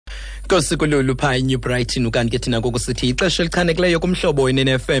Kosikululu pha eNew Brighton ukanti ke thina kokusithi ixesha elichanekileyo kumhlobo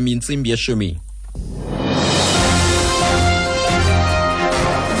weNFM intsimbi yeshumi.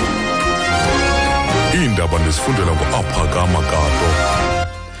 Iindaba ndisifundela ngo-aphakama kato.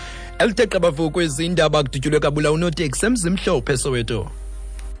 Eliteqa bavuku kwezindaba kudutyulwe kwabulawa unotaxi Mzimhlophe eSoweto.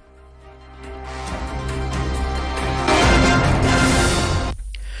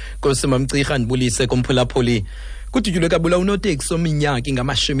 Kosimamcirha ndibulise komphulaphuli. Kudutyulwe kwabulawa unotaxi oneminyaka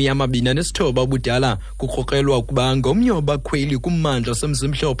engamashumi amabini anesithoba ubudala kukrokrelwa ukuba ngomnye wabakhweli kummandla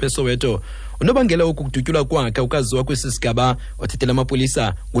Mzimhlophe eSoweto. Unobangela wokudutyulwa kwakhe ukaziwa kwesi sigaba othethela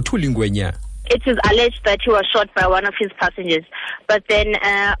amapolisa nguThulingwenya. It is alleged that he was shot by one of his passengers, but then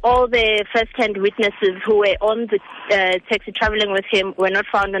all the first-hand witnesses who were on the taxi traveling with him were not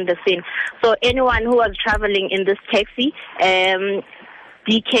found on the scene. So anyone who was traveling in this taxi,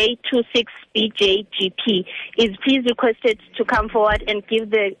 DK26BJGP, is please requested to come forward and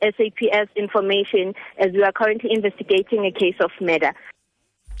give the SAPS information, as we are currently investigating a case of murder.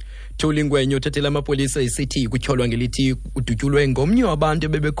 Thulingwenya uthethela amapolisa isithi kutyholwa ngelithi udutyulwe ngomnye wabantu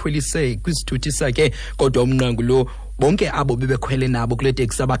bebekhwelise kwisithuthi sakhe, kodwa umnqangu lo bonke abo bebekhwele nabo kule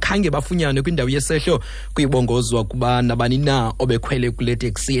teksi abakhange bafunyanwe kwindawo yesehlo kuyibongozwa kuba nabani na obekhwele kule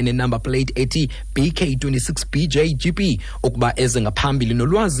teksi enenumber plate ethi BK26BJGP ukuba eze ngaphambili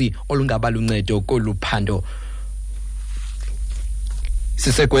nolwazi olungaba luncedo koluphando.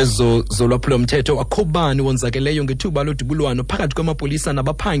 Sisekwezo zolwaphulomthetho akhobani wonzakeleyo ngethuba lodubulwano phakathi kwamapolisa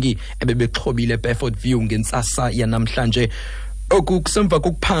nabaphangi ebebexhobile Beaufort View ngentsasa yanamhlanje. Oku kusemva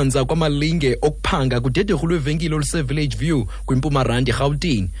kokuphanza kwamalinge okuphanga kudederhu lwevenkile oluse-Village View kwimpumarandi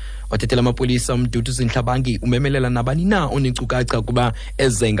eGauteng. Wathethela amapolisa umdudu Mzimhlophe umemelela nabani na onenkcukacha kuba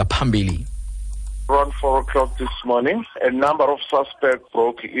eze ngaphambili. Around 4 o'clock this morning, a number of suspects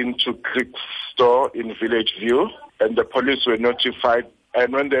broke into Creek's store in Village View, and the police were notified.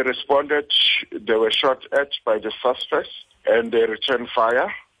 And when they responded, they were shot at by the suspects, and they returned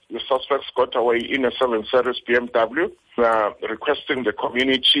fire. The suspects got away in a 7 Series BMW. We are requesting the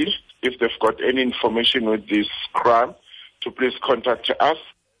community, if they've got any information with this crime, to please contact us.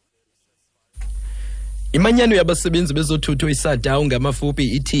 Imanyano yabasebenzi bezothutho iSadawu ngamafuphi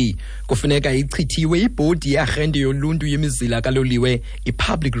ithi kufuneka ichithiwe ibhodi yarhente yoluntu yemizila kaloliwe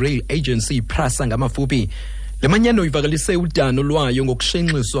iPublic Rail Agency PRASA ngamafuphi. Le manyano ivakalise udano lwayo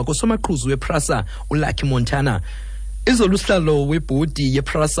ngokushenxiswa kosomaqhuzu wePRASA uLucky Montana. Izoluhlalo webhodi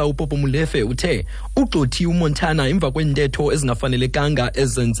yePRASA uPopo Molefe uthe ugxothi uMontana emva kwentetho ezingafanelekanga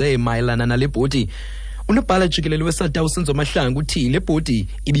ezenze mayelana nale bhodi. Unobhala jikelele weSadawu Senzo Mahlangu uthi le bhodi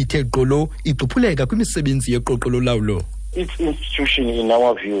ibithe gqolo igquphuleka kwimisebenzi yeqoqo lolawulo. Its institution, in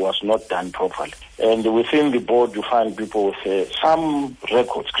our view, was not done properly. And within the board, you find people with some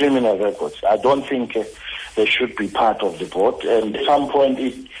records, criminal records. I don't think they should be part of the board. And at some point,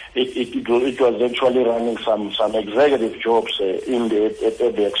 it was actually running some executive jobs at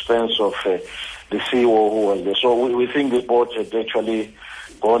the expense of the CEO who was there. So we think the board had actually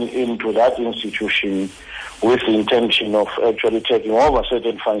gone into that institution with the intention of actually taking over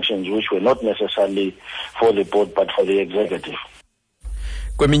certain functions which were not necessarily for the board but for the executive.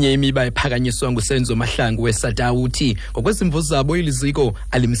 Kweminye imiba ephakanyiswa nguSenzo Mahlangu weSadawu uthi ngokwezimvo zabo iliziko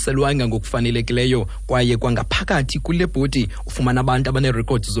alimselwanga ngokufanelekileyo kwaye kwangaphakathi kule bhodi ufumana abantu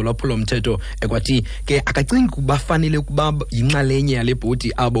abanerecords zolwaphulomthetho ekwathi ke akacingi ukuba fanele ukuba yinxalenye yale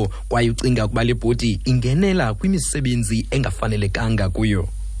bhodi abo kwaye ucinga ukuba le bhodi ingenela kwimisebenzi engafanelekanga kuyo.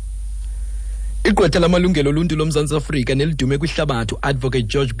 Igqwetha lamalungelo oluntu loMzantsi Afrika nelidume kwihlabathi Advocate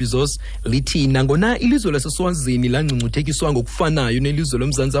George Bizos lithi nangona ilizwe laseSwazini langcungcuthekiswa ngokufanayo nelizwe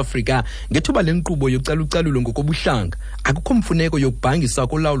loMzantsi Afrika ngethuba lenkqubo yocalucalulo ngokobuhlanga akukho mfuneko yokubhangisa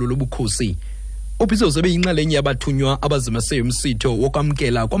kolawulo lobukhosi. UBizos ebeyinxalenye yabathunywa abazimase umsitho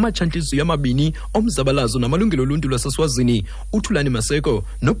wokwamkela kwamatshantliziyo amabini omzabalazo namalungelo oluntu lwaseSwazini uThulani Maseko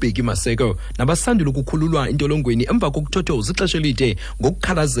noBheki Maseko nabasandula ukukhululwa intolongweni emva kokuthothoza ixesha elide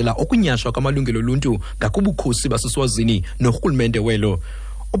ngokukhalazela okunyashwa kwamalungelo oluntu ngakubukhosi baseSwazini norhulumente welo.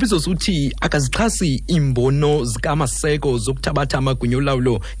 UBizos uthi akazixhasi imbono zikaMaseko zokuthabatha amagunya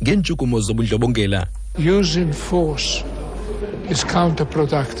olawulo ngeentshukumo zobundlobongela. Using force is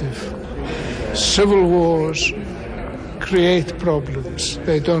counterproductive. Civil wars create problems,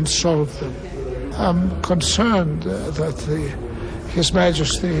 they don't solve them. I'm concerned that His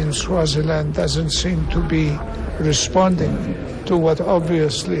Majesty in Swaziland doesn't seem to be responding to what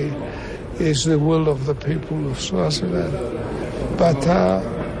obviously is the will of the people of Swaziland. But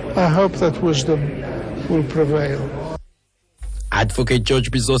I hope that wisdom will prevail. Advocate George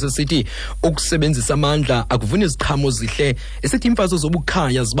Bizos esithi ukusebenzisa amandla akuvuni iziqhamo zihle, esithi imfazo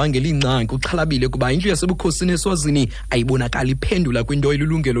zobukhaya zibangela ingcango. Uxhalabile kuba indlu yasebukhosini eSwazini ayibonakali iphendula kwinto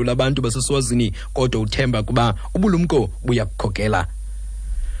elulungelo labantu baseSwazini, kodwa uthemba kuba ubulumko buyakukhokela.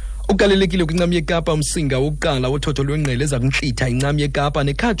 Ugalelekile kwincam yeKapa umsinga wokuqala wothotho lwengqele ezakuntlitha incam yeKapa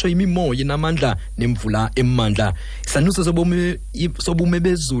nekhatshwa imimoya namandla nemvula emmandla. Isanuso sobume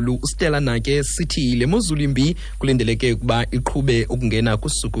bezulu uStella Nake sithi le mozulu imbi kulindeleke ukuba iqhube ukungena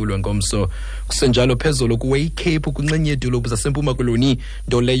kusuku lwengomso. Kusenjalo phezulu kuwe iCape kunxenye yedolophu zasempuma koloni,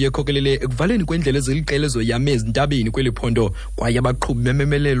 nto leyo ekhokelele ekuvaleni kwendlela eziliqela ezoyame ezintabeni kweli phondo, kwaye abaqhubi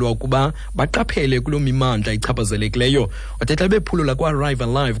bememelelwa ukuba baqaphele kulo mimandla ichaphazelekileyo. Wathetha bephulula kwa-Arrive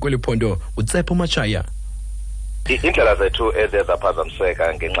Alive kweli phondo uTsepho Machaya. Indlela zethu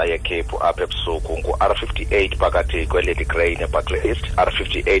ezizaphazamiseka ngenxa yeCape apha ebusuku ngu-R58 phakathi kweLady Grey neBuckley East,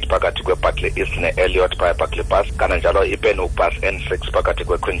 R58 phakathi kweBuckley East ne-Elliot phaya Buckley Bus, kananjalo iBenhoek Bus N6 phakathi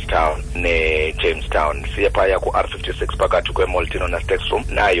kweQueenstown neJamestown. Siye phaya ku-R56 phakathi kweMolteno neStaxroom,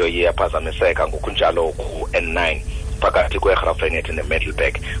 nayo iyaphazamiseka ngokunjalo ku-N9 phakathi kweGraafrenet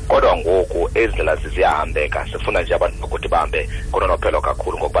neMiddelburg. Kodwa ngoku ezindlela ziyahambeka, sifuna nje abantu ukuthi bahambe kunonophelo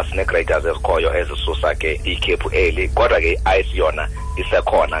kakhulu ngokuba sine-graders ezikhoyo ezisusa ke iCape early, kodwa ke i-ice yona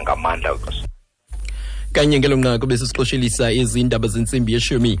isekhona ngamandla. Kanye ngelo nqaku besisixoshelisa izindaba zentsimbi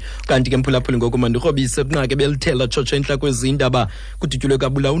yeshumi, kanti ke mphulaphuli ngoku mandirhobise kunqake belithela tshotsho entla kwezindaba. Kudutyulwe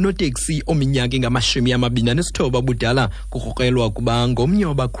kwabulawa unotaxi oneminyaka engamashumi amabini anesithoba ubudala, kukrokrelwa ukuba ngomnye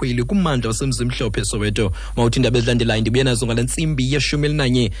wabakhweli kummandla wase Mzimhlophe eSoweto. Mawuthi indaba ezilandelayo ndibuye nazo ngale ntsimbi yeshumi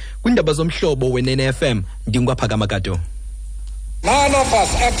elinanye kwindaba zomhlobo we-NFM. Ndingwaphakama Kato. None of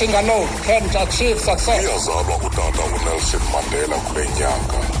us acting alone can achieve success. Iyazalwa utata uNelson Mandela kule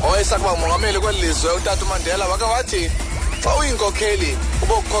nyanga. Owayesakuba umongameli kweli lizwe utata uMandela wake wathi xa uyinkokheli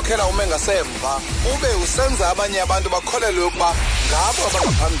ube ukukhokhela ume ngasemva, ube usenza abanye abantu bakholelwe ukuba ngabo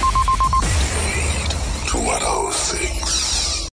abangaphambili. 206